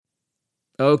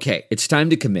Okay, it's time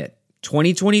to commit.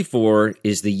 2024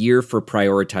 is the year for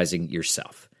prioritizing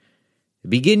yourself.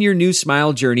 Begin your new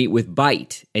smile journey with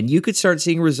Byte, and you could start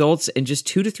seeing results in just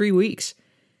 2 to 3 weeks.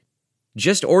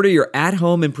 Just order your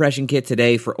at-home impression kit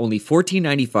today for only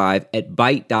 $14.95 at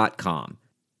Byte.com.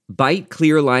 Byte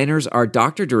clear liners are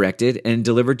doctor-directed and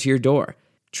delivered to your door.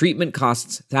 Treatment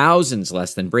costs thousands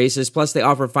less than braces, plus they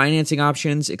offer financing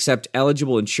options, accept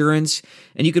eligible insurance,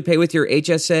 and you could pay with your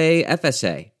HSA,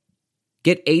 FSA.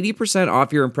 Get 80%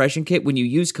 off your impression kit when you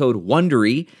use code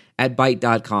WONDERY at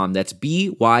Byte.com. That's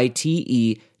BYTE.com.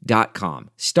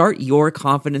 Start your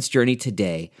confidence journey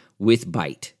today with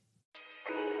Byte.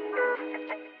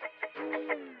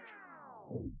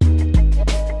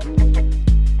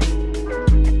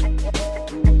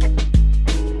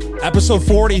 Episode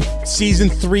 40, Season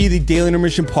 3, the Daily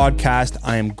Intermission podcast.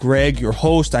 I am Greg, your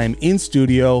host. I am in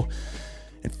studio.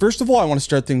 And first of all, I want to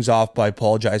start things off by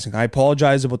apologizing. I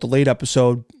apologize about the late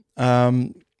episode. I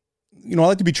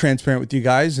like to be transparent with you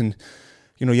guys. And,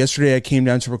 yesterday I came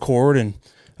down to record and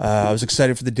I was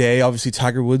excited for the day. Obviously,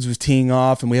 Tiger Woods was teeing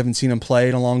off and we haven't seen him play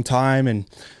in a long time. And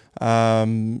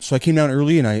so I came down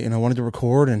early and I wanted to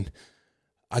record. And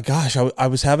I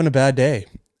was having a bad day.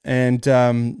 And,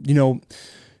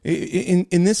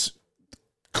 in this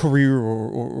career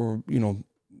or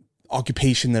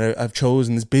occupation that I've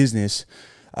chosen, this business,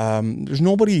 there's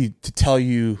nobody to tell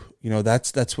you,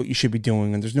 that's what you should be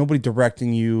doing. And there's nobody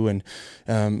directing you. And,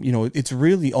 it's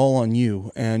really all on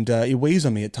you. And it weighs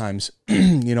on me at times.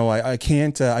 I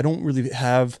can't, I don't really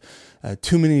have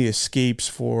too many escapes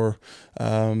for,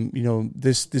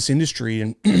 this industry.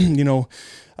 And,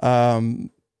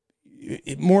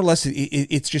 more or less,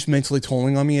 it's just mentally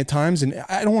tolling on me at times. And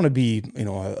I don't want to be,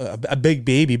 a big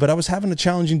baby, but I was having a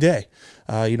challenging day.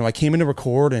 I came in to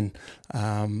record and,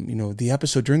 during the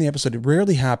episode, it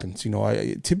rarely happens.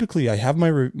 Typically I have my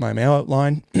mail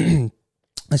outline.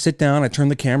 I sit down, I turn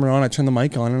the camera on, I turn the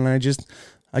mic on, and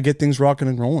I get things rocking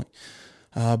and rolling.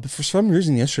 But for some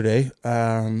reason yesterday,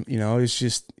 I was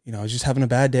just having a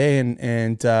bad day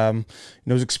and I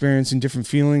was experiencing different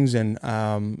feelings and,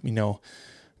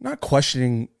 not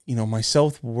questioning, my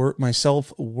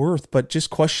self-worth, but just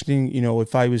questioning,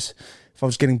 if I was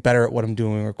getting better at what I'm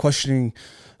doing, or questioning,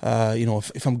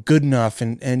 if I'm good enough,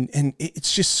 and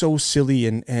it's just so silly.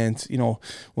 And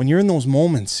when you're in those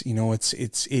moments,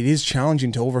 it is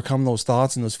challenging to overcome those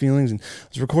thoughts and those feelings. And I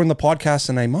was recording the podcast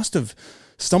and I must have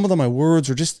stumbled on my words,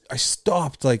 or I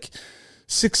stopped like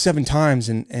 6-7 times.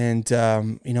 And I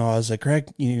was like, Greg,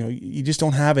 you just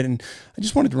don't have it. And I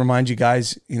just wanted to remind you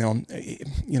guys,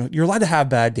 you're allowed to have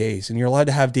bad days, and you're allowed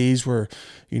to have days where,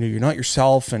 you're not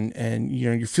yourself and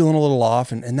you're feeling a little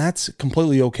off, and that's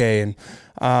completely okay. And,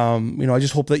 I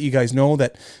just hope that you guys know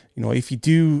that, if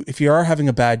you are having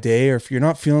a bad day, or if you're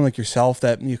not feeling like yourself,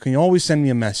 that you can always send me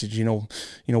a message,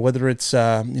 whether it's,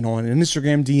 an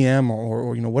Instagram DM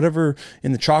or whatever,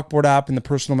 in the Chalkboard app, in the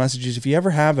personal messages. If you're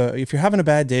having a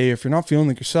bad day, or if you're not feeling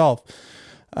like yourself,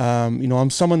 I'm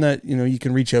someone that, you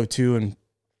can reach out to. And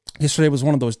yesterday was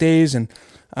one of those days. And,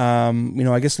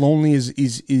 I guess lonely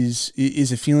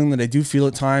is a feeling that I do feel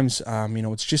at times.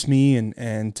 It's just me and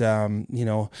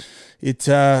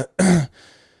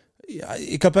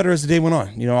it got better as the day went on.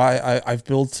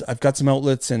 I've got some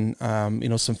outlets and,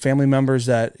 some family members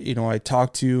that, I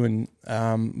talk to, and,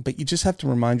 but you just have to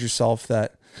remind yourself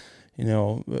that,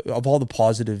 of all the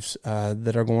positives,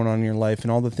 that are going on in your life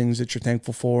and all the things that you're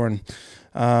thankful for. And,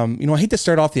 I hate to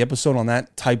start off the episode on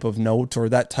that type of note, or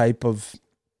that type of,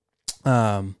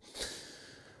 theme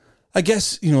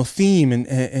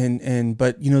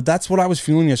but that's what I was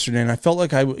feeling yesterday. And I felt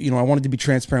like I wanted to be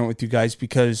transparent with you guys,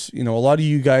 because, a lot of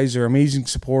you guys are amazing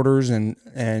supporters, and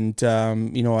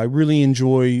I really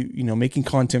enjoy, making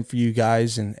content for you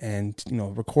guys and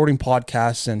recording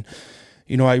podcasts. And,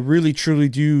 I really, truly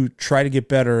do try to get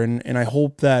better. And I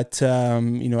hope that,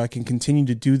 I can continue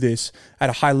to do this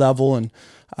at a high level. And,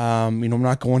 I'm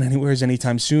not going anywhere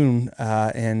anytime soon.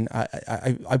 And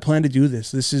I plan to do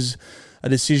this. This is a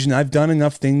decision. I've done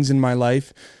enough things in my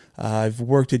life. I've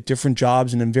worked at different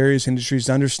jobs and in various industries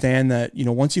to understand that,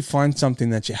 once you find something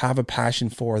that you have a passion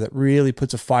for, that really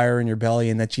puts a fire in your belly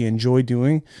and that you enjoy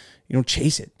doing,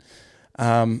 chase it.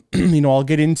 I'll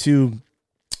get into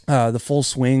the Full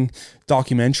Swing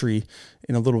documentary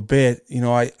in a little bit.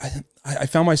 I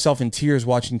found myself in tears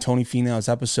watching Tony Finau's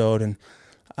episode. And,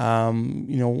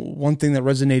 one thing that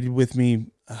resonated with me,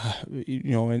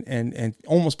 and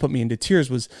almost put me into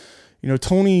tears was,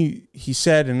 Tony, he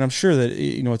said, and I'm sure that,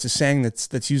 it's a saying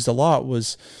that's used a lot,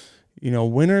 was,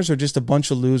 winners are just a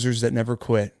bunch of losers that never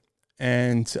quit.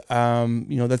 And,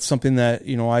 that's something that,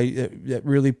 that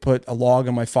really put a log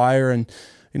on my fire. And,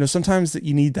 sometimes that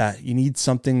you need that. You need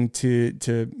something to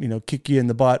kick you in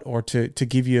the butt or to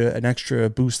give you an extra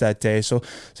boost that day. So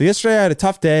yesterday I had a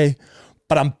tough day,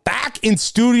 but I'm back in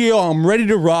studio. I'm ready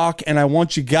to rock, and I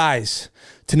want you guys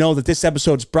to know that this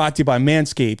episode is brought to you by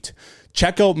Manscaped.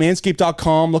 Check out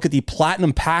manscaped.com. Look at the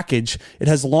Platinum package. It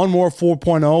has Lawnmower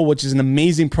 4.0, which is an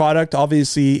amazing product.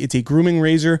 Obviously, it's a grooming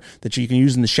razor that you can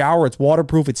use in the shower. It's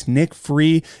waterproof. It's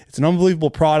nick-free. It's an unbelievable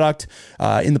product.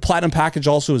 In the Platinum package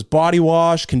also is body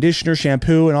wash, conditioner,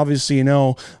 shampoo, and obviously,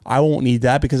 I won't need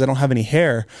that because I don't have any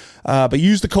hair. But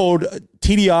use the code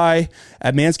TDI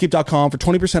at manscaped.com for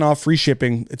 20% off free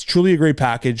shipping. It's truly a great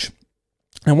package.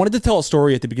 I wanted to tell a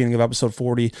story at the beginning of episode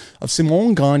 40 of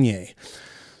Simon Gagne.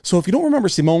 So if you don't remember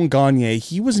Simon Gagne,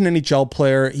 he was an NHL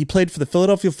player. He played for the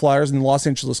Philadelphia Flyers and the Los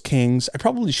Angeles Kings. I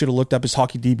probably should have looked up his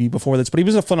hockey DB before this, but he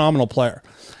was a phenomenal player.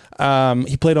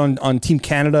 He played on Team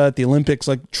Canada at the Olympics,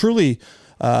 like truly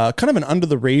kind of an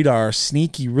under-the-radar,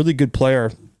 sneaky, really good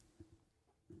player.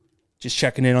 Just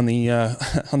checking in on the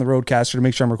roadcaster to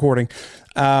make sure I'm recording.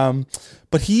 So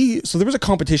there was a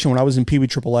competition when I was in Pee Wee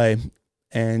AAA,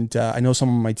 and I know some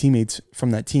of my teammates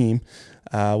from that team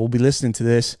will be listening to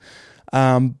this.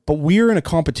 But we were in a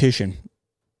competition,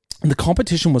 and the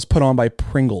competition was put on by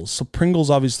Pringles. So Pringles,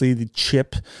 obviously the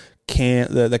chip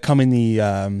can that come in the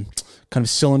kind of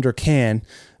cylinder can.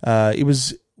 It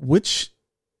was which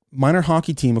minor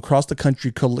hockey team across the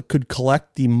country could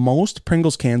collect the most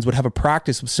Pringles cans would have a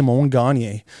practice with Simon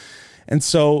Gagne. And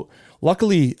so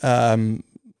luckily,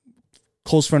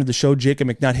 close friend of the show, Jacob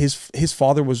McNutt, his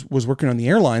father was working on the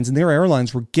airlines, and their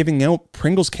airlines were giving out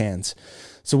Pringles cans.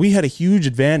 So we had a huge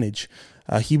advantage.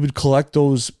 He would collect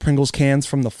those Pringles cans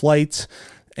from the flights.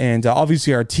 And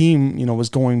obviously our team, was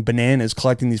going bananas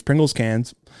collecting these Pringles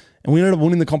cans. And we ended up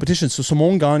winning the competition. So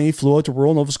Simon Gagne flew out to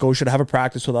rural Nova Scotia to have a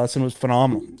practice with us, and it was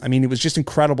phenomenal. I mean, it was just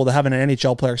incredible to have an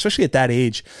NHL player, especially at that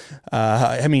age.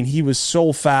 He was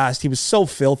so fast. He was so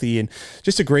filthy and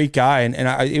just a great guy. And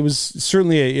it was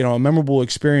certainly a memorable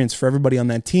experience for everybody on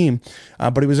that team.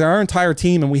 But it was our entire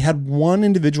team, and we had one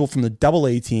individual from the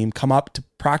AA team come up to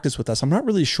practice with us. I'm not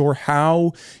really sure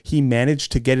how he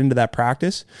managed to get into that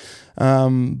practice.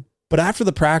 But after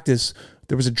the practice,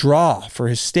 there was a draw for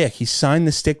his stick. He signed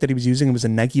the stick that he was using. It was a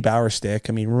Nike Bauer stick.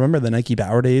 I mean, remember the Nike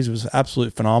Bauer days? It was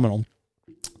absolutely phenomenal.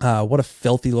 What a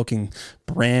filthy looking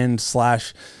brand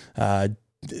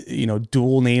 /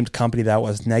 dual named company that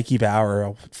was, Nike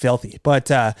Bauer. Filthy. But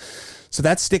so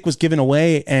that stick was given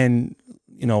away, and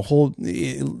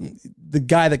the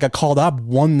guy that got called up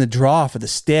won the draw for the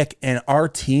stick, and our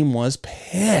team was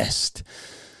pissed.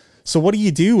 So what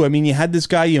do? I mean, you had this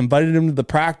guy, you invited him to the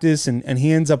practice, and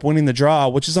he ends up winning the draw,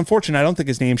 which is unfortunate. I don't think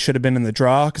his name should have been in the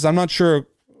draw, because I'm not sure,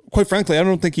 quite frankly, I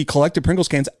don't think he collected Pringles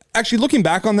cans. Actually, looking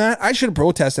back on that, I should have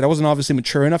protested. I wasn't obviously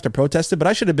mature enough to protest it, but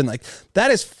I should have been like, that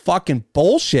is fucking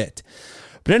bullshit.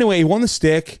 But anyway, he won the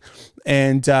stick,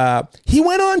 and he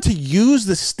went on to use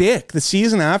the stick the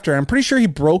season after. I'm pretty sure he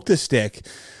broke the stick.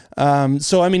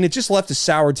 It just left a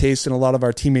sour taste in a lot of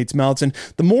our teammates' mouths. And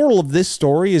the moral of this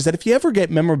story is that if you ever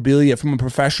get memorabilia from a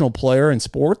professional player in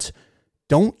sports,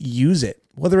 don't use it.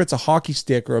 Whether it's a hockey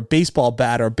stick or a baseball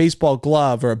bat or a baseball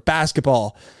glove or a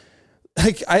basketball.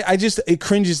 Like, it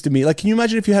cringes to me. Like, can you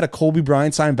imagine if you had a Kobe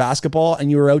Bryant signed basketball and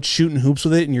you were out shooting hoops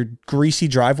with it in your greasy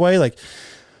driveway? Like,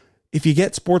 if you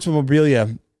get sports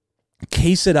memorabilia,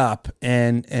 case it up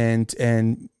and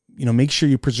make sure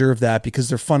you preserve that, because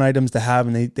they're fun items to have,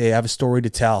 and they have a story to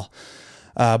tell.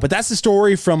 But that's the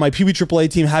story from my Pee Wee AAA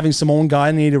team having Simon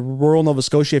Gagne to rural Nova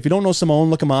Scotia. If you don't know Simon,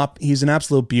 look him up. He's an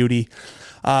absolute beauty.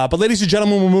 But ladies and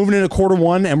gentlemen, we're moving into quarter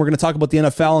one, and we're going to talk about the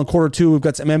NFL. In quarter two, we've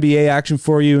got some NBA action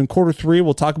for you. In quarter three,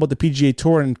 we'll talk about the PGA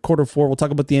Tour. And in quarter four, we'll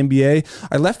talk about the NBA.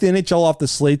 I left the NHL off the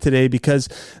slate today because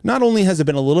not only has it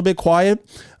been a little bit quiet,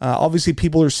 obviously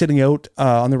people are sitting out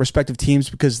on their respective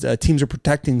teams because teams are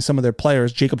protecting some of their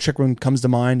players. Jacob Chikrin comes to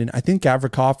mind, and I think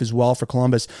Gavrikov as well for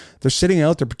Columbus. They're sitting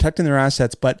out. They're protecting their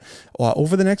assets. But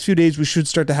over the next few days, we should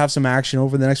start to have some action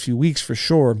over the next few weeks for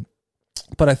sure.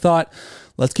 But I thought,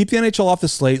 let's keep the NHL off the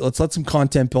slate. Let's let some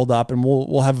content build up, and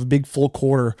we'll have a big full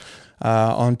quarter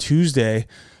on Tuesday.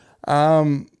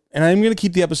 And I'm going to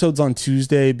keep the episodes on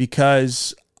Tuesday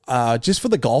because just for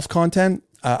the golf content,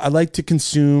 I like to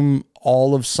consume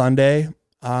all of Sunday.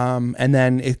 And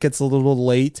then it gets a little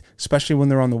late, especially when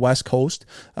they're on the West Coast,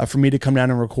 for me to come down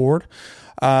and record.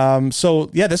 This will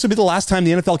be the last time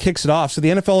the NFL kicks it off. So the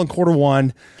NFL in quarter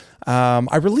one,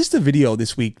 I released a video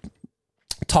this week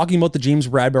talking about the James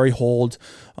Bradbury hold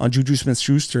on Juju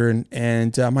Smith-Schuster.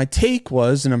 And my take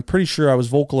was, and I'm pretty sure I was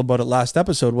vocal about it last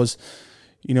episode, was,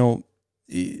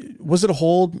 was it a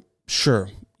hold? Sure.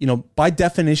 by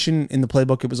definition in the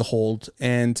playbook, it was a hold.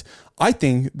 And I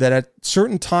think that at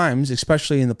certain times,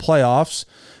 especially in the playoffs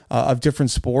of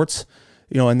different sports,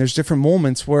 and there's different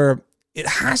moments where it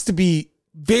has to be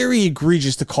very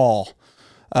egregious to call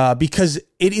because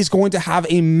it is going to have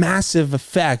a massive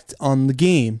effect on the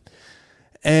game.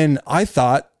 And I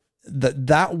thought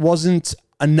that wasn't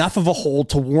enough of a hold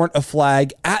to warrant a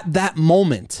flag at that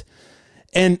moment.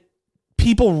 And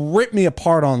people rip me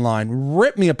apart online,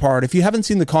 rip me apart. If you haven't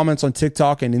seen the comments on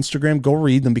TikTok and Instagram, go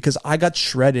read them because I got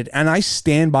shredded and I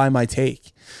stand by my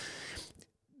take.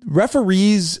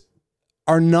 Referees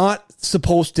are not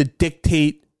supposed to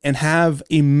dictate and have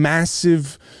a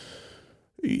massive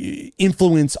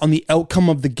influence on the outcome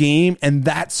of the game, and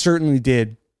that certainly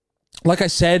did. Like I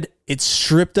said, it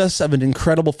stripped us of an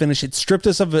incredible finish. It stripped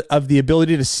us of the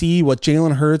ability to see what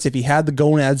Jalen Hurts, if he had the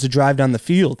gonads to drive down the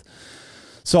field.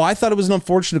 So I thought it was an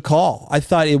unfortunate call. I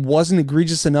thought it wasn't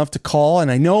egregious enough to call.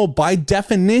 And I know by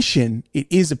definition, it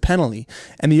is a penalty.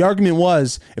 And the argument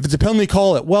was, if it's a penalty,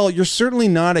 call it. Well, you're certainly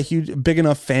not a big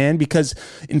enough fan because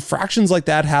infractions like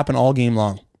that happen all game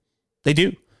long. They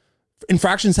do.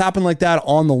 Infractions happen like that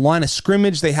on the line of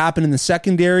scrimmage. They happen in the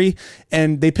secondary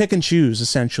and they pick and choose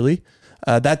essentially.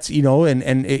 That's,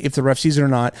 and if the ref sees it or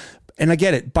not. And I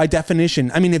get it by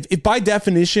definition. I mean, if by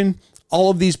definition, all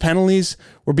of these penalties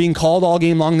were being called all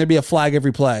game long, there'd be a flag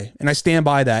every play. And I stand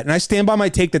by that. And I stand by my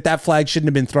take that flag shouldn't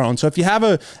have been thrown. So if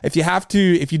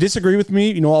you disagree with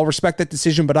me, I'll respect that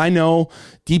decision, but I know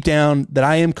deep down that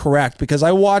I am correct because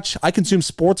I consume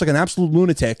sports like an absolute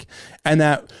lunatic. And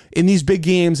that in these big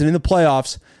games and in the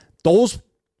playoffs, those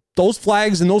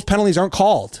flags and those penalties aren't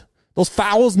called. Those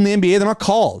fouls in the NBA, they're not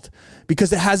called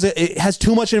because it has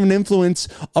too much of an influence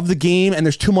of the game and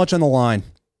there's too much on the line.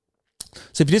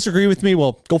 So if you disagree with me,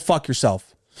 well, go fuck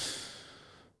yourself.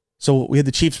 So we had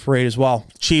the Chiefs parade as well.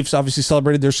 Chiefs obviously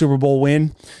celebrated their Super Bowl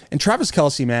win, and Travis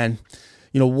Kelce, man,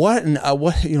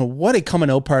 what a coming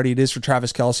out party it is for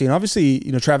Travis Kelce. And obviously,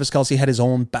 Travis Kelce had his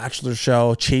own Bachelor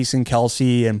show, Chasing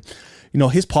Kelce, and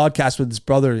his podcast with his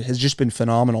brother has just been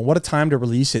phenomenal. What a time to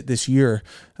release it this year,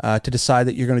 to decide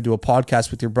that you're going to do a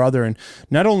podcast with your brother, and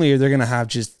not only are they going to have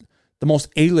just the most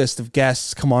A-list of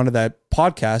guests come onto that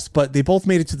podcast, but they both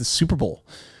made it to the Super Bowl.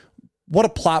 What a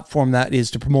platform that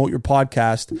is to promote your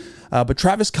podcast. But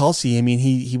Travis Kelce, I mean,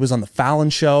 he was on the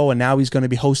Fallon show and now he's going to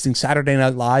be hosting Saturday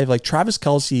Night Live. Like Travis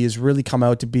Kelce has really come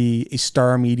out to be a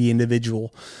star media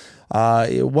individual.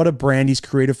 What a brand he's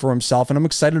created for himself. And I'm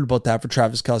excited about that for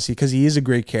Travis Kelce because he is a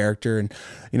great character and,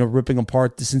 ripping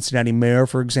apart the Cincinnati mayor,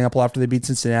 for example, after they beat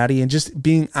Cincinnati and just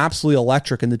being absolutely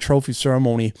electric in the trophy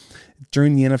ceremony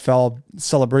during the NFL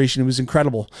celebration. It was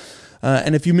incredible.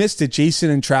 And if you missed it, Jason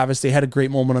and Travis, they had a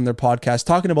great moment on their podcast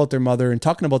talking about their mother and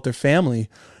talking about their family,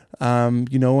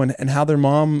 and how their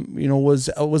mom, was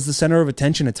the center of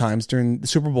attention at times during the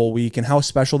Super Bowl week and how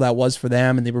special that was for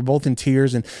them. And they were both in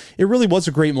tears and it really was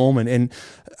a great moment.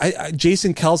 And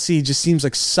Jason Kelce just seems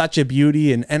like such a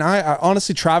beauty. And I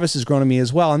honestly, Travis has grown on me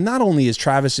as well. And not only is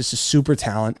Travis just a super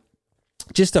talent,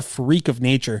 just a freak of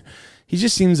nature, he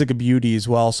just seems like a beauty as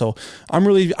well. So I've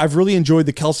really enjoyed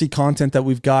the Kelce content that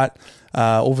we've got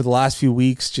over the last few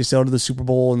weeks, just out of the Super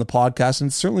Bowl and the podcast.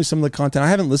 And certainly some of the content, I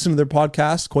haven't listened to their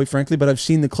podcast, quite frankly, but I've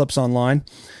seen the clips online.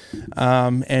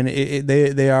 And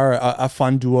they are a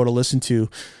fun duo to listen to.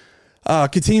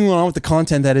 Continuing on with the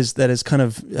content that is kind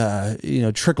of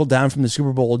trickled down from the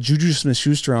Super Bowl, Juju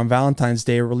Smith-Schuster on Valentine's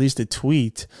Day released a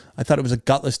tweet. I thought it was a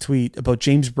gutless tweet about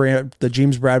the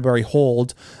James Bradbury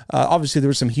hold. Obviously, there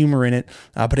was some humor in it,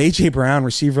 but A.J. Brown,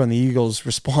 receiver on the Eagles,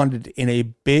 responded in a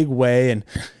big way, and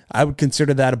I would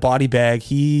consider that a body bag.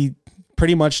 He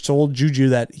pretty much told Juju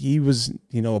that he was,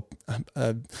 not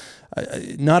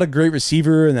a great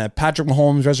receiver and that Patrick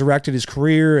Mahomes resurrected his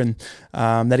career and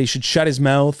that he should shut his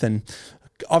mouth, and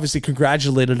obviously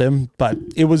congratulated him. But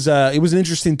it was an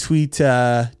interesting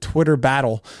Twitter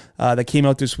battle that came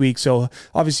out this week. So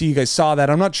obviously you guys saw that.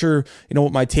 I'm not sure,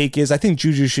 what my take is. I think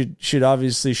Juju should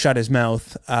obviously shut his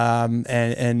mouth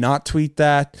and not tweet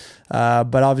that.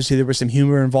 But obviously there was some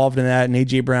humor involved in that, and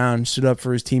A.J. Brown stood up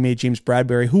for his teammate James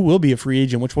Bradbury, who will be a free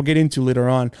agent, which we'll get into later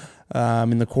on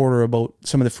in the quarter about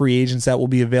some of the free agents that will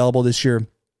be available this year.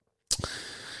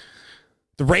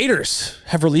 The Raiders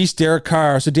have released Derek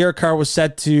Carr. So Derek Carr was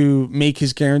set to make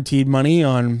his guaranteed money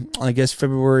on, I guess,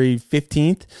 February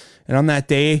 15th. And on that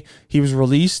day, he was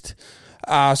released.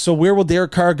 So where will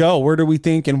Derek Carr go? Where do we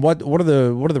think? And what are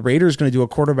the Raiders going to do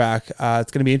at quarterback?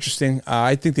 It's going to be interesting.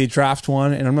 I think they draft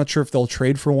one, and I'm not sure if they'll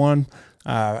trade for one.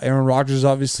 Aaron Rodgers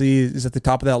obviously is at the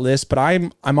top of that list, but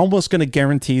I'm almost going to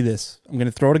guarantee this. I'm going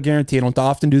to throw out a guarantee. I don't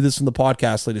often do this on the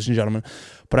podcast, ladies and gentlemen,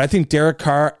 but I think Derek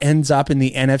Carr ends up in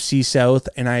the NFC South,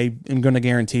 and I am going to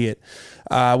guarantee it.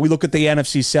 We look at the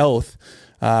NFC South.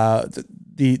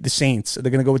 The Saints, are they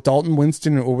going to go with Dalton,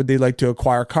 Winston, or would they like to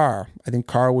acquire Carr? I think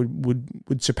Carr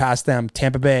would surpass them.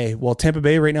 Tampa Bay. Well, Tampa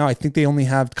Bay right now, I think they only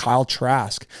have Kyle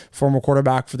Trask, former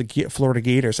quarterback for the Florida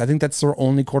Gators. I think that's their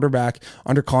only quarterback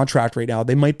under contract right now.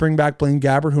 They might bring back Blaine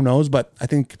Gabbert, who knows, but I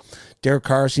think Derek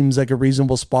Carr seems like a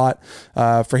reasonable spot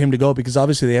for him to go, because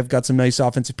obviously they have got some nice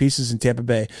offensive pieces in Tampa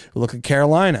Bay. We look at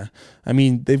Carolina. I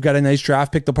mean, they've got a nice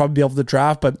draft pick. They'll probably be able to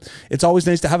draft, but it's always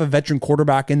nice to have a veteran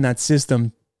quarterback in that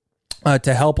system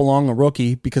to help along a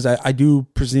rookie, because I do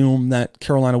presume that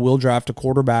Carolina will draft a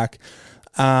quarterback.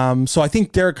 So I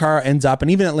think Derek Carr ends up, and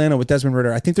even Atlanta with Desmond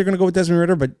Ridder, I think they're going to go with Desmond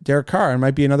Ridder, but Derek Carr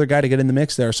might be another guy to get in the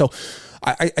mix there. So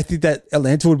I think that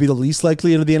Atlanta would be the least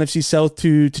likely out of the NFC South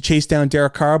to chase down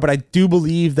Derek Carr, but I do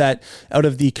believe that out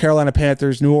of the Carolina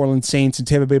Panthers, New Orleans Saints, and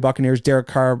Tampa Bay Buccaneers, Derek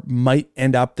Carr might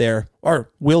end up there, or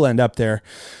will end up there.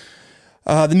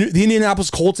 The Indianapolis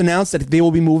Colts announced that they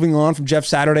will be moving on from Jeff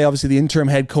Saturday, obviously the interim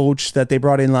head coach that they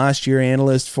brought in last year,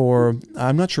 analyst for,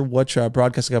 I'm not sure which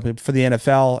broadcasting company, for the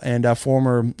NFL, and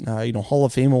former Hall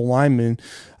of Fame lineman.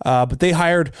 But they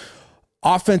hired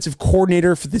offensive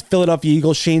coordinator for the Philadelphia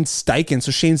Eagles, Shane Steichen.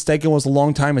 So Shane Steichen was a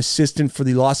longtime assistant for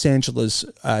the Los Angeles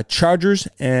Chargers,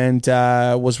 and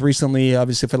was recently,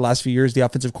 obviously for the last few years, the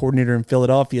offensive coordinator in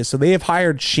Philadelphia. So they have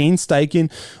hired Shane Steichen.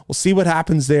 We'll see what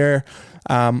happens there.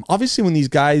 Obviously, when these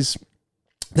guys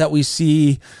that we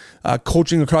see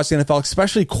coaching across the NFL,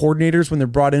 especially coordinators when they're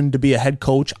brought in to be a head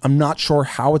coach, I'm not sure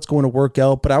how it's going to work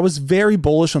out, but I was very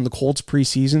bullish on the Colts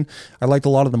preseason. I liked a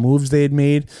lot of the moves they had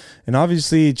made, and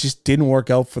obviously it just didn't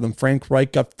work out for them. Frank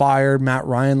Reich got fired, Matt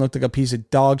Ryan looked like a piece of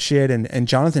dog shit, and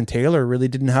Jonathan Taylor really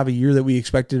didn't have a year that we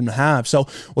expected him to have. So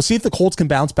we'll see if the Colts can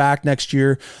bounce back next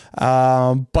year.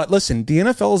 But listen, the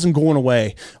NFL isn't going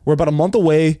away. We're about a month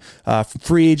away from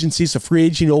free agency, so free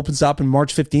agency opens up on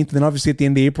March 15th, and then obviously at the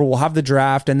end of April we'll have the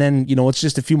draft, and then it's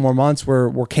just a few more months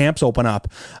where camps open up.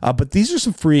 But these are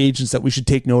some free agents that we should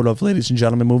take note of, ladies and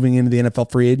gentlemen, moving into the NFL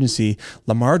free agency.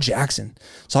 Lamar Jackson.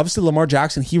 So obviously Lamar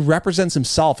Jackson, he represents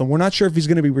himself, and we're not sure if he's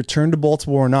going to be returned to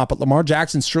Baltimore or not, but Lamar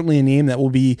Jackson's certainly a name that will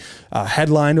be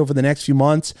headlined over the next few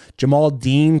months. Jamal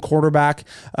Dean, quarterback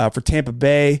for Tampa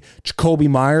Bay. Jacoby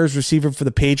Myers, receiver for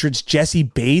the Patriots. Jesse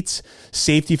Bates,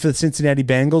 safety for the Cincinnati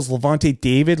Bengals. Levante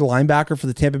David, linebacker for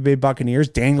the Tampa Bay Buccaneers.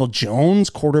 Daniel Jones,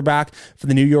 quarterback for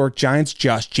the New York Giants.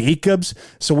 Josh Jacobs,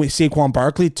 so we Saquon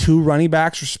Barkley, 2 running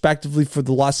backs respectively for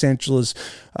the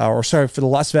for the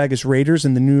Las Vegas Raiders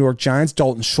and the New York Giants.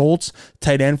 Dalton Schultz,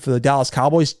 tight end for the Dallas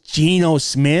Cowboys. Geno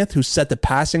Smith, who set the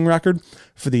passing record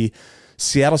for the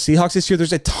Seattle Seahawks this year.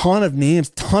 There's a ton of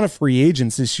names, ton of free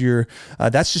agents this year.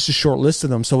 That's just a short list of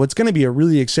them. So it's going to be a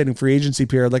really exciting free agency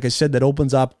period, like I said, that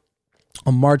opens up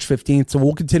on March 15th. So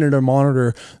we'll continue to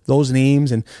monitor those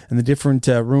names and the different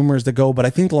rumors that go. But I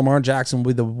think Lamar Jackson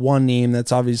will be the one name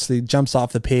that's obviously jumps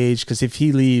off the page, because if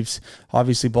he leaves,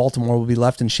 obviously Baltimore will be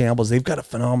left in shambles. They've got a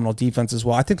phenomenal defense as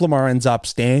well. I think Lamar ends up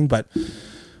staying, but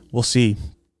we'll see.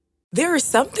 There are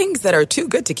some things that are too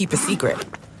good to keep a secret.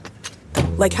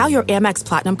 Like how your Amex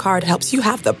Platinum card helps you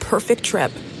have the perfect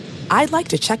trip. I'd like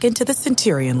to check into the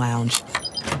Centurion Lounge.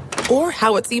 Or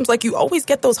how it seems like you always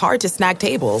get those hard-to-snag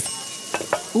tables.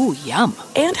 Ooh, yum.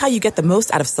 And how you get the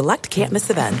most out of select can't-miss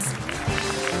events.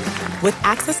 With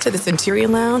access to the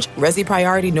Centurion Lounge, Resi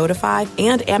Priority Notified,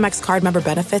 and Amex card member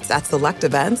benefits at select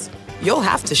events, you'll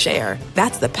have to share.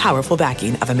 That's the powerful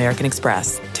backing of American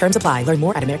Express. Terms apply. Learn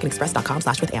more at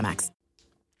americanexpress.com/withAmex.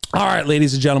 All right,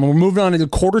 ladies and gentlemen, we're moving on into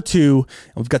quarter 2,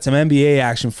 and we've got some NBA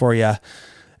action for you.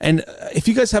 And if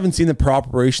you guys haven't seen the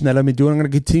preparation that I've been doing, I'm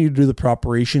going to continue to do the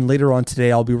preparation. Later on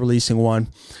today, I'll be releasing one.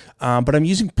 But I'm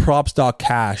using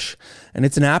props.cash, and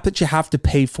it's an app that you have to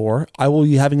pay for. I will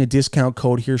be having a discount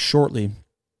code here shortly.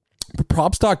 But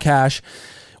props.cash,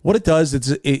 what it does,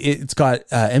 it's got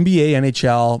NBA,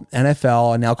 NHL,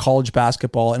 NFL, and now college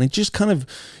basketball, and it just kind of,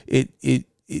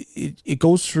 it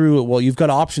goes through, well, you've got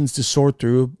options to sort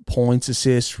through: points,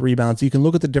 assists, rebounds. You can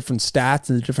look at the different stats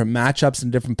and the different matchups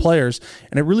and different players,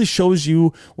 and it really shows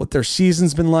you what their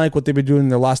season's been like, what they've been doing in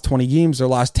their last 20 games, their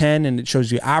last 10, and it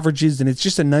shows you averages, and it's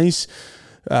just a nice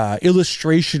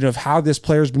illustration of how this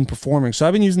player has been performing. So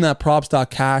I've been using that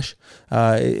props.cash.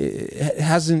 What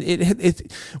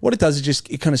it does is just,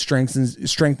 it kind of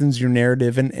strengthens your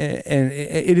narrative, and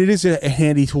it is a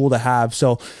handy tool to have.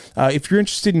 So if you're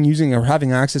interested in using or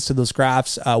having access to those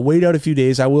graphs, wait out a few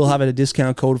days. I will have a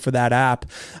discount code for that app.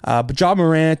 But Ja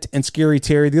Morant and Scary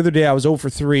Terry, the other day I was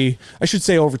over 3. I should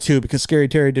say over 2 because Scary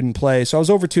Terry didn't play. So I was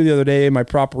over 2 the other day in my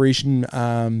properation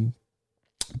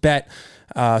bet.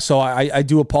 So I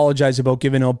do apologize about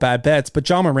giving out bad bets, but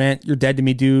Ja Morant, you're dead to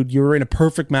me, dude. You were in a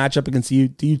perfect matchup against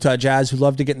the Utah Jazz, who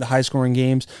love to get into high-scoring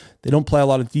games. They don't play a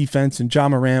lot of defense, and Ja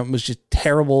Morant was just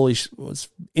terrible. He was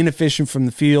inefficient from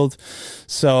the field.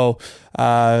 So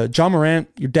Ja Morant,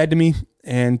 you're dead to me,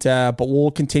 and but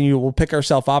we'll continue. We'll pick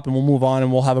ourselves up, and we'll move on,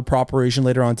 and we'll have a properation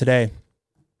later on today.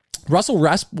 Russell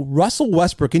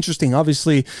Westbrook, interesting.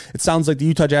 Obviously, it sounds like the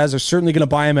Utah Jazz are certainly going to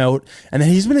buy him out. And then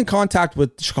he's been in contact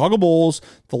with the Chicago Bulls,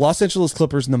 the Los Angeles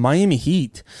Clippers, and the Miami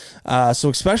Heat. So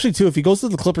especially, too, if he goes to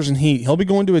the Clippers and Heat, he'll be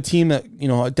going to a team that,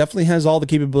 definitely has all the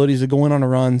capabilities of going on a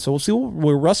run. So we'll see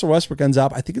where Russell Westbrook ends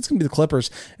up. I think it's going to be the Clippers.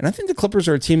 And I think the Clippers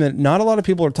are a team that not a lot of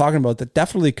people are talking about that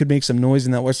definitely could make some noise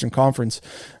in that Western Conference.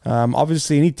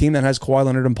 Obviously, any team that has Kawhi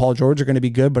Leonard and Paul George are going to be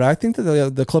good, but I think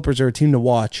that the Clippers are a team to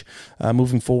watch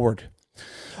moving forward.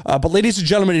 But ladies and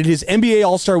gentlemen, it is NBA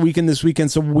All-Star Weekend this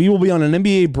weekend, so we will be on an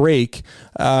NBA break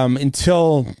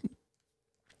until,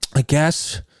 I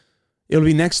guess, it'll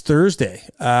be next Thursday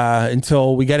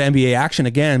until we get NBA action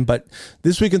again. But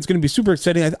this weekend's going to be super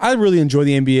exciting. I really enjoy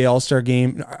the NBA All-Star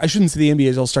game. I shouldn't say the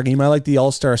NBA's All-Star game. I like the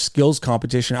All-Star skills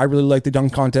competition. I really like the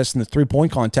dunk contest and the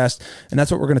three-point contest, and that's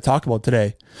what we're going to talk about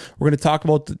today. We're going to talk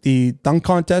about the dunk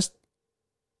contest.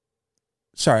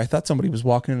 Sorry, I thought somebody was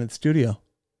walking into the studio.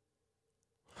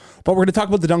 But we're going to talk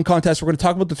about the dunk contest. We're going to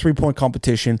talk about the three-point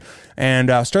competition.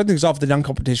 And start things off with the dunk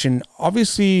competition.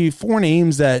 Obviously, 4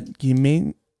 names that you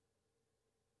may...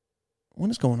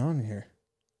 What is going on here?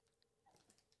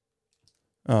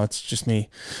 Oh, it's just me.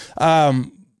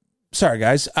 Sorry,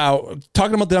 guys.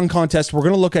 Talking about the dunk contest, we're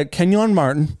going to look at Kenyon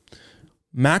Martin,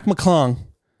 Mac McClung,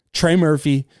 Trey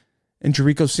Murphy, and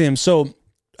Jericho Sims. So,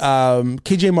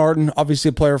 KJ Martin, obviously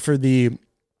a player for the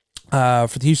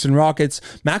Houston Rockets.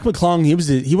 Mac McClung, he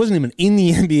wasn't even in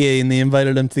the NBA, and they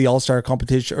invited him to the All-Star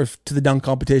competition, or to the dunk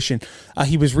competition.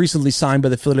 He was recently signed by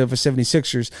the Philadelphia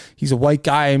 76ers. He's a white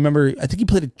guy. I think he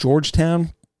played at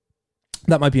Georgetown.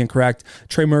 That might be incorrect.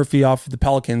 Trey Murphy off the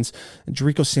Pelicans. And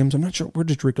Jericho Sims, I'm not sure, where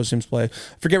does Jericho Sims play? I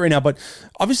forget right now, but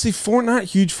obviously not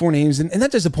huge 4 names, and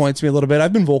that disappoints me a little bit.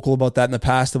 I've been vocal about that in the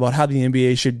past, about how the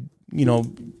NBA should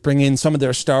bring in some of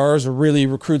their stars or really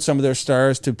recruit some of their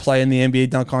stars to play in the NBA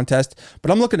dunk contest.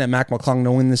 But I'm looking at Mac McClung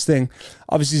to win this thing.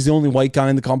 Obviously, he's the only white guy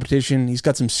in the competition. He's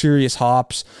got some serious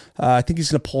hops. I think he's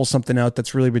going to pull something out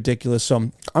that's really ridiculous.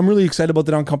 So I'm really excited about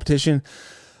the dunk competition.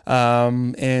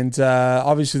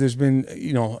 Obviously there's been,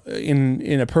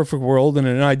 in a perfect world, in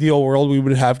an ideal world, we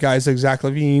would have guys like Zach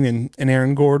LaVine and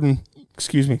Aaron Gordon,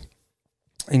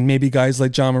 and maybe guys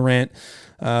like Ja Morant,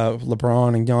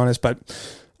 LeBron and Giannis, but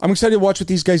I'm excited to watch what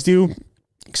these guys do.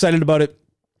 Excited about it.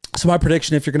 So my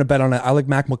prediction, if you're going to bet on it, I like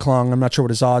Mac McClung. I'm not sure what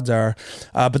his odds are.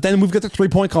 But then we've got the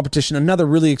three-point competition, another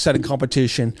really exciting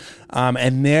competition.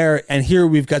 And here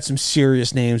we've got some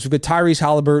serious names. We've got Tyrese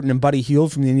Halliburton and Buddy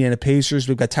Hield from the Indiana Pacers.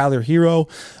 We've got Tyler Hero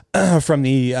from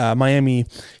the Miami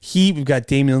Heat. We've got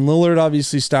Damian Lillard,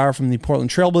 obviously star from the Portland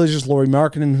Trailblazers. Lauri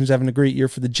Markkanen, who's having a great year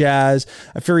for the Jazz.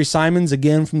 Ferry Simons,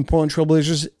 again from the Portland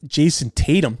Trailblazers. Jason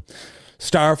Tatum,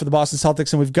 star for the Boston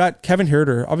Celtics. And we've got Kevin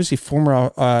Huerter, obviously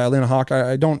former Atlanta Hawk.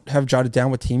 I don't have jotted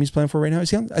down what team he's playing for right now. I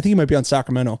think he might be on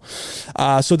Sacramento.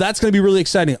 So that's going to be really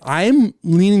exciting. I'm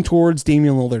leaning towards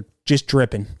Damian Lillard, just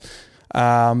dripping.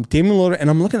 Damian Lillard, and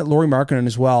I'm looking at Lauri Markkanen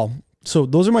as well. So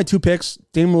those are my 2 picks,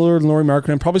 Damian Lillard and Lauri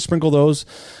Markkanen. Probably sprinkle those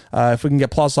if we can get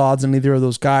plus odds on either of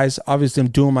those guys. Obviously, I'm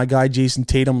doing my guy Jason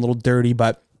Tatum a little dirty,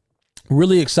 but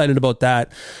really excited about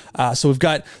that. So we've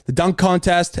got the dunk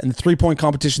contest and the three-point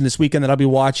competition this weekend that I'll be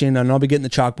watching, and I'll be getting the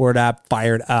Chalkboard app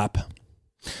fired up.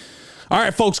 All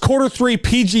right, folks, Q3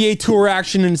 PGA Tour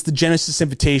action, and it's the Genesis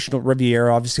Invitational at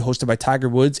Riviera, obviously hosted by Tiger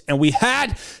Woods. And we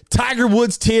had Tiger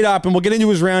Woods teed up, and we'll get into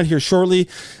his round here shortly.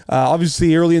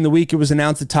 Obviously, early in the week, it was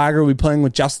announced that Tiger would be playing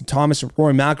with Justin Thomas and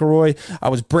Rory McIlroy. I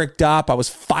was bricked up. I was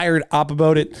fired up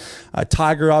about it.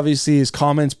 Tiger, obviously, his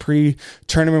comments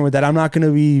pre-tournament were that I'm not going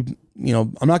to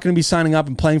be signing up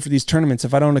and playing for these tournaments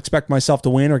if I don't expect myself to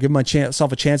win or give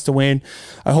myself a chance to win.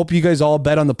 I hope you guys all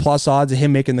bet on the plus odds of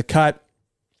him making the cut.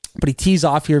 But he tees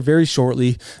off here very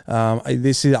shortly. I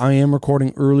am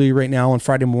recording early right now on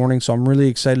Friday morning, so I'm really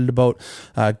excited about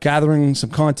gathering some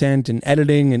content and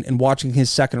editing and watching his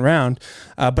second round.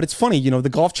 But it's funny, the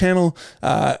Golf Channel,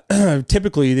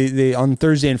 typically they on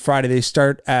Thursday and Friday, they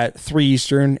start at 3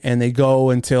 Eastern and they go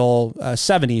until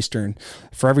 7 Eastern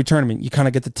for every tournament. You kind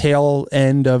of get the tail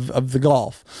end of the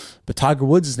golf. But Tiger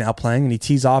Woods is now playing, and he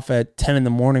tees off at 10 in the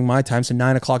morning my time, so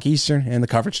 9 o'clock Eastern, and the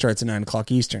coverage starts at 9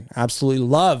 o'clock Eastern. Absolutely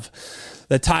love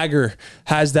that Tiger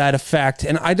has that effect.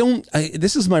 And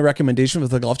this is my recommendation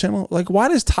with the Golf Channel. Like, why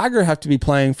does Tiger have to be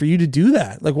playing for you to do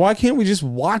that? Like, why can't we just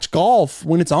watch golf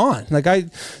when it's on?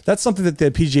 That's something that the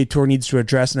PGA Tour needs to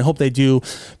address, and I hope they do.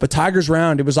 But Tiger's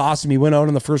round, it was awesome. He went out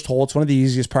on the first hole. It's one of the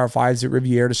easiest par fives at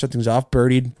Riviera to start things off,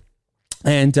 birdied.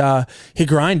 And he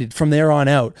grinded from there on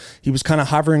out. He was kind of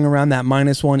hovering around that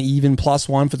 -1, even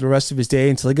 +1 for the rest of his day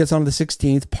until he gets on to the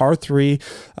 16th, par 3,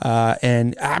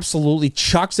 and absolutely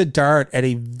chucks a dart at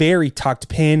a very tucked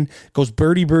pin. Goes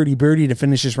birdie, birdie, birdie to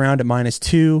finish his round at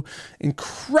 -2.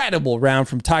 Incredible round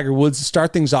from Tiger Woods to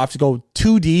start things off, to go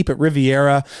too deep at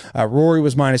Riviera. Rory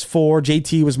was -4.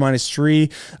 JT was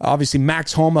 -3. Obviously,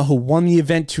 Max Homa, who won the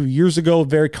event 2 years ago,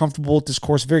 very comfortable at this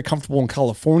course, very comfortable in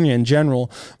California in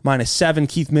general, -7.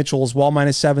 Keith Mitchell as well,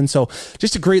 -7. So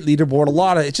just a great leaderboard.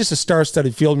 It's just a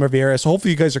star-studded field in Riviera. So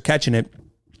hopefully you guys are catching it.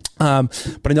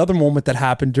 But another moment that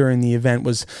happened during the event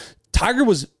was Tiger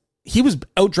was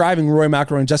out driving Rory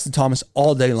McIlroy and Justin Thomas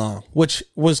all day long, which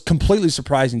was completely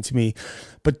surprising to me.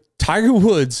 But Tiger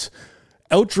Woods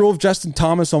outdrove Justin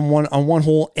Thomas on one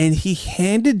hole, and he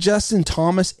handed Justin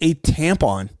Thomas a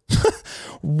tampon.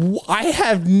 I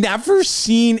have never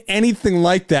seen anything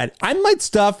like that. I might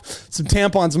stuff some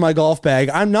tampons in my golf bag.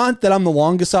 I'm not that I'm the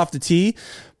longest off the tee,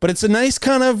 but it's a nice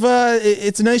kind of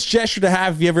it's a nice gesture to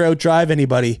have if you ever outdrive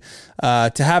anybody,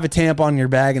 to have a tampon in your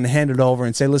bag and to hand it over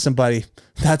and say, "Listen, buddy,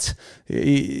 that's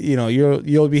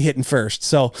you'll be hitting first."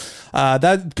 So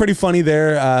that's pretty funny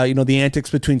there. The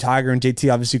antics between Tiger and JT,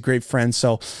 obviously great friends.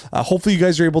 So hopefully you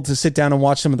guys are able to sit down and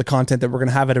watch some of the content that we're going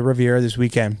to have at a Riviera this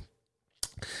weekend.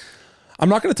 I'm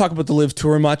not going to talk about the Live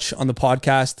Tour much on the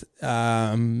podcast.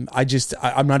 I'm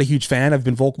not a huge fan. I've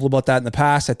been vocal about that in the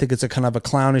past. I think it's a kind of a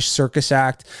clownish circus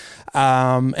act.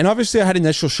 And obviously I had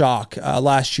initial shock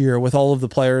last year with all of the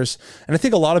players. And I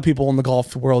think a lot of people in the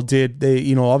golf world did.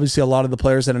 Obviously a lot of the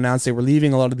players that announced they were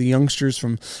leaving, a lot of the youngsters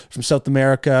from South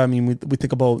America. I mean, we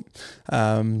think about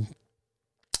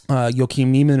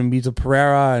Joaquim Niemann and Mito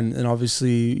Pereira, and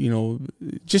obviously,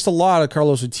 just a lot of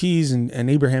Carlos Ortiz and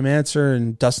Abraham Answer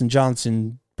and Dustin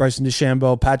Johnson, Bryson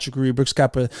DeChambeau, Patrick Reed, Brooks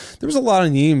Koepka. There was a lot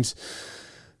of names,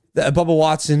 Bubba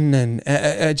Watson,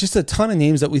 and just a ton of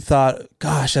names that we thought,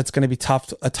 gosh, that's going to be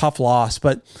a tough loss.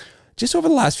 But just over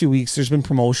the last few weeks, there's been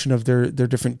promotion of their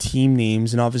different team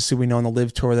names. And obviously we know on the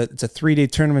Live Tour that it's a 3-day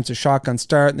tournament, it's a shotgun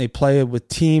start, and they play with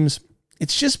teams.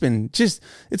 It's been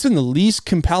the least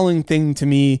compelling thing to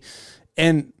me.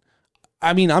 And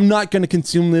I mean, I'm not going to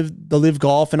consume the Live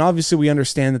Golf. And obviously we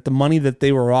understand that the money that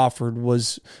they were offered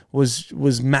was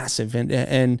massive,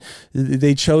 and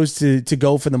they chose to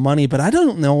go for the money, but I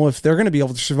don't know if they're going to be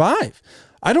able to survive.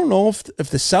 I don't know if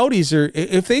the Saudis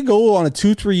if they go on a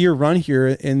 2-3 year run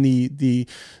here and the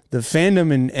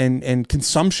fandom and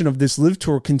consumption of this Live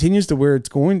Tour continues to where it's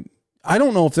going, I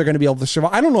don't know if they're going to be able to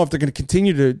survive. I don't know if they're going to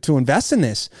continue to invest in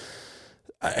this.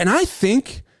 And I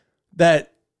think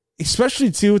that, especially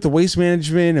too with the waste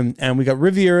management, and we got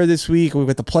Riviera this week, we've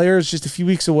got the players just a few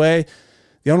weeks away,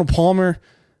 the Arnold Palmer,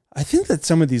 I think that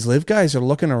some of these Live guys are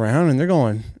looking around and they're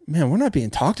going, man, we're not being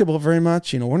talked about very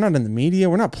much. We're not in the media.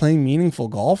 We're not playing meaningful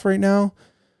golf right now.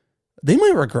 They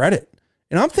might regret it.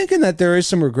 And I'm thinking that there is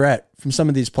some regret from some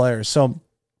of these players. So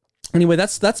anyway,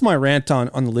 that's my rant on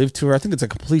the Live Tour. I think it's a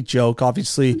complete joke.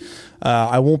 Obviously,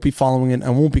 I won't be following it. I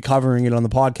won't be covering it on the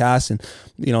podcast. And,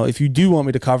 if you do want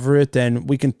me to cover it, then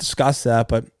we can discuss that.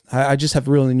 But I just have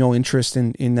really no interest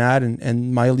in that.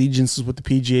 And my allegiance is with the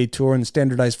PGA Tour and the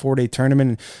standardized 4-day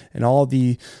tournament, and all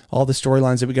the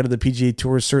storylines that we get of the PGA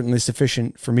Tour is certainly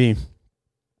sufficient for me.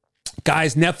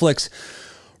 Guys, Netflix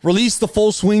released the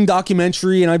Full Swing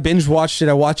documentary, and I binge watched it.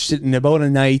 I watched it in about a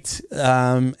night,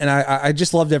 and I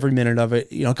just loved every minute of it.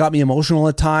 It got me emotional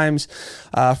at times.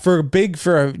 For a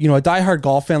diehard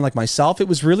golf fan like myself, it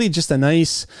was really just a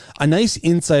nice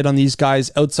insight on these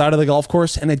guys outside of the golf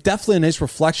course, and definitely a nice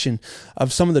reflection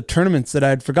of some of the tournaments that I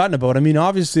had forgotten about. I mean,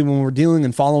 obviously, when we're dealing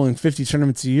and following 50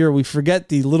 tournaments a year, we forget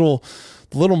the little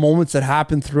moments that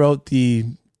happen throughout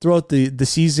the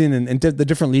season and the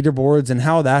different leaderboards and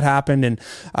how that happened. And,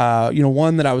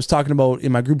 one that I was talking about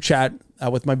in my group chat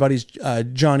with my buddies,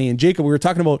 Johnny and Jacob, we were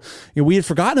talking about, we had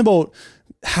forgotten about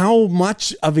how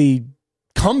much of a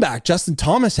comeback Justin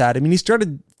Thomas had. I mean, he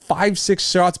started 5-6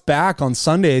 shots back on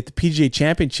Sunday at the PGA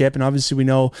Championship, and obviously we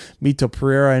know Mito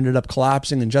Pereira ended up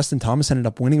collapsing and Justin Thomas ended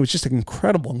up winning. It was just an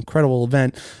incredible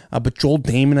event. But Joel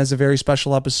Damon has a very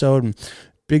special episode, and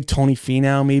Big Tony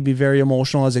Finau may be very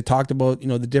emotional as they talked about,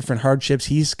 the different hardships.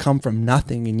 He's come from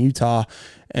nothing in Utah.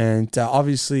 And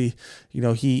obviously,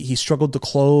 he struggled to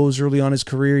close early on his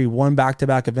career. He won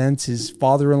back-to-back events. His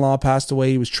father-in-law passed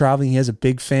away. He was traveling. He has a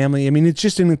big family. I mean, it's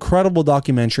just an incredible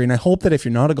documentary. And I hope that if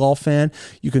you're not a golf fan,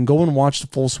 you can go and watch the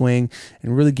full swing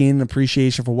and really gain an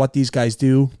appreciation for what these guys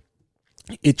do.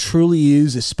 It truly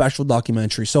is a special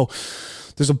documentary. So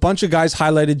there's a bunch of guys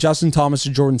highlighted. Justin Thomas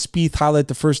and Jordan Spieth highlight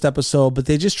the first episode, but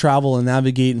they just travel and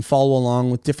navigate and follow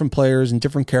along with different players and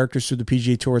different characters through the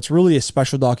PGA Tour. It's really a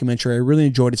special documentary. I really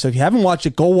enjoyed it. So if you haven't watched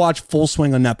it, go watch Full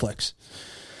Swing on Netflix.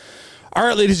 All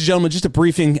right, ladies and gentlemen, just a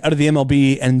briefing out of the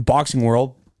MLB and boxing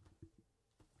world.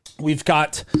 We've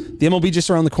got the MLB just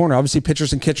around the corner. Obviously,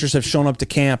 pitchers and catchers have shown up to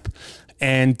camp,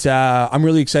 and I'm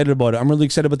really excited about it. I'm really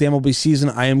excited about the MLB season.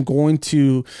 The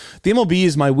MLB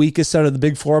is my weakest out of the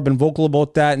big four. I've been vocal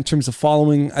about that in terms of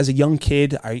following. As a young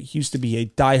kid, I used to be a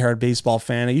diehard baseball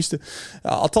fan.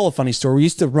 I'll tell a funny story. We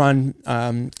used to run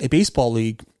a baseball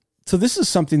league. So this is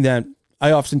something that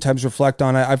I oftentimes reflect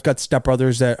on. I've got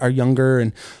stepbrothers that are younger,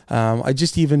 and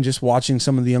just watching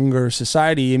some of the younger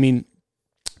society. I mean,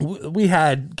 we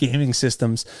had gaming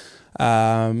systems. We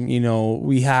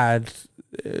had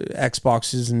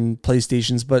Xboxes and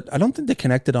PlayStations, but I don't think they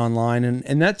connected online.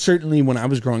 And that certainly, when I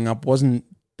was growing up, wasn't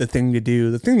the thing to do.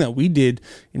 The thing that we did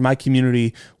in my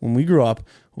community when we grew up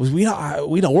was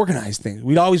we'd organize things.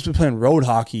 We'd always be playing road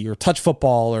hockey or touch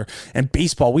football and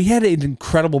baseball. We had an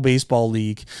incredible baseball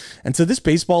league. And so this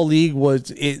baseball league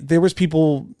there was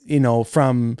people,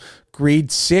 from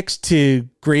grade 6 to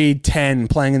grade 10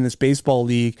 playing in this baseball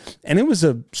league. And it was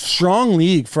a strong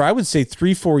league for, I would say,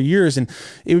 3-4 years. And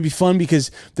it would be fun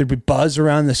because there'd be buzz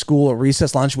around the school at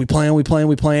recess lunch. We playing.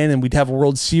 And we'd have a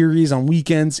World Series on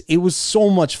weekends. It was so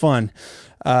much fun.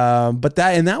 But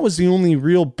that was the only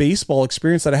real baseball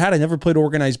experience that I had. I never played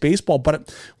organized baseball,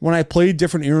 but when I played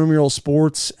different intramural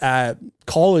sports at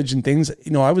college and things,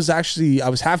 I was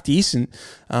half decent,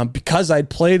 because I'd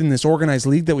played in this organized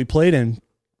league that we played in.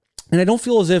 And I don't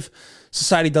feel as if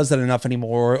society does that enough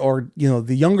anymore, or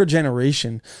the younger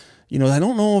generation. I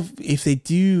don't know if they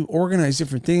do organize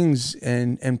different things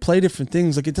and play different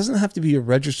things. Like, it doesn't have to be a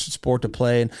registered sport to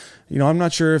play. And, I'm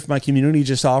not sure if my community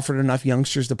just offered enough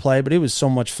youngsters to play, but it was so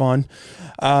much fun.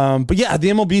 But yeah, the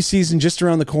MLB season just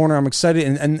around the corner. I'm excited.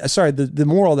 And sorry, the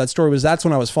moral of that story was that's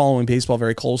when I was following baseball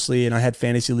very closely, and I had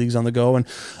fantasy leagues on the go. And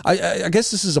I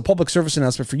guess this is a public service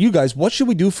announcement for you guys. What should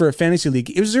we do for a fantasy league?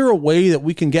 Is there a way that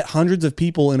we can get hundreds of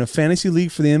people in a fantasy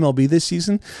league for the MLB this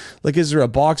season? Like, is there a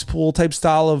box pool type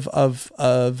style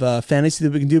of fantasy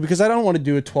that we can do? Because I don't want to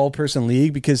do a 12-person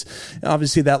league, because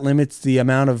obviously that limits the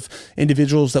amount of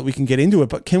individuals that we can get into it.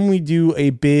 But can we do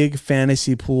a big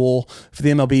fantasy pool for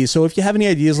the MLB? So if you have any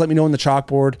ideas, let me know in the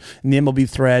chalkboard in the MLB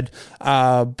thread.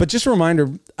 But just a reminder,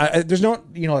 there's not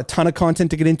a ton of content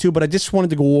to get into, but I just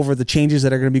wanted to go over the changes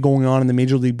that are going to be going on in the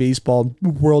Major League Baseball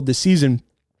world this season.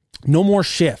 No more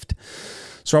shift.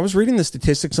 So I was reading the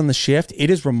statistics on the shift.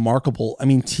 It is remarkable. I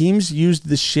mean, teams used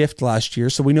the shift last year.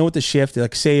 So we know what the shift,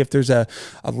 like, say if there's a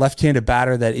left-handed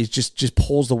batter that is just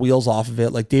pulls the wheels off of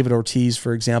it, like David Ortiz,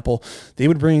 for example, they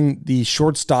would bring the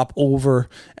shortstop over,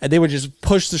 and they would just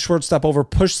push the shortstop over,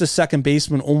 push the second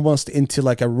baseman almost into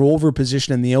like a rover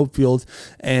position in the outfield.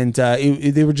 And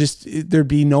there'd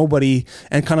be nobody,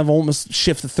 and kind of almost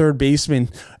shift the third baseman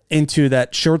into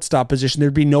that shortstop position.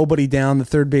 There'd be nobody down the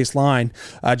third base line,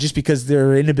 just because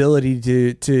their inability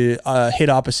to hit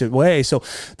opposite way. So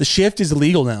the shift is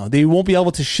illegal now. They won't be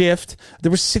able to shift. There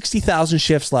were 60,000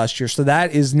 shifts last year. So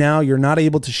that is now, you're not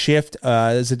able to shift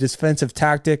as a defensive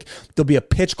tactic. There'll be a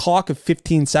pitch clock of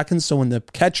 15 seconds. So when the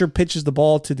catcher pitches the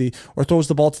ball or throws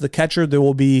the ball to the catcher, there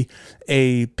will be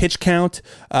a pitch count.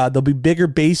 There'll be bigger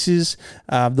bases.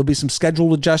 There'll be some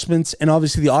scheduled adjustments, and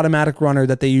obviously the automatic runner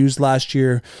that they used last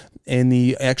year and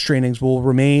the extra innings will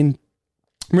remain.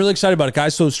 I'm really excited about it,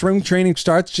 guys. So spring training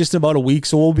starts just in about a week.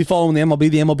 So we'll be following the MLB.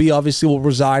 The MLB obviously will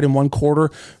reside in one quarter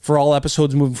for all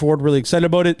episodes moving forward. Really excited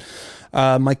about it.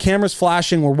 My camera's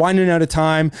flashing. We're winding out of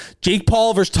time. Jake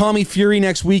Paul versus Tommy Fury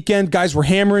next weekend. Guys, we're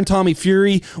hammering Tommy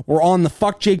Fury. We're on the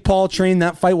fuck Jake Paul train.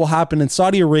 That fight will happen in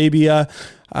Saudi Arabia.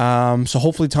 So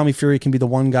hopefully Tommy Fury can be the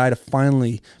one guy to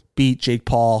finally beat Jake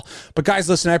Paul. But guys,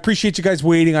 listen, I appreciate you guys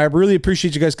waiting. I really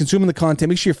appreciate you guys consuming the content.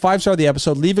 Make sure you 5-star the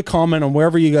episode. Leave a comment on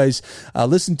wherever you guys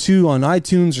listen to on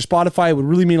iTunes or Spotify. It would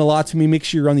really mean a lot to me. Make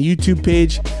sure you're on the YouTube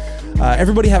page.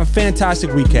 everybody have a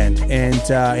fantastic weekend, and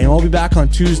I'll be back on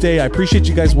Tuesday. I appreciate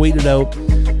you guys waiting it out.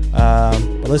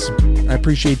 But listen, I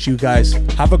appreciate you guys.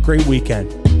 Have a great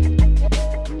weekend.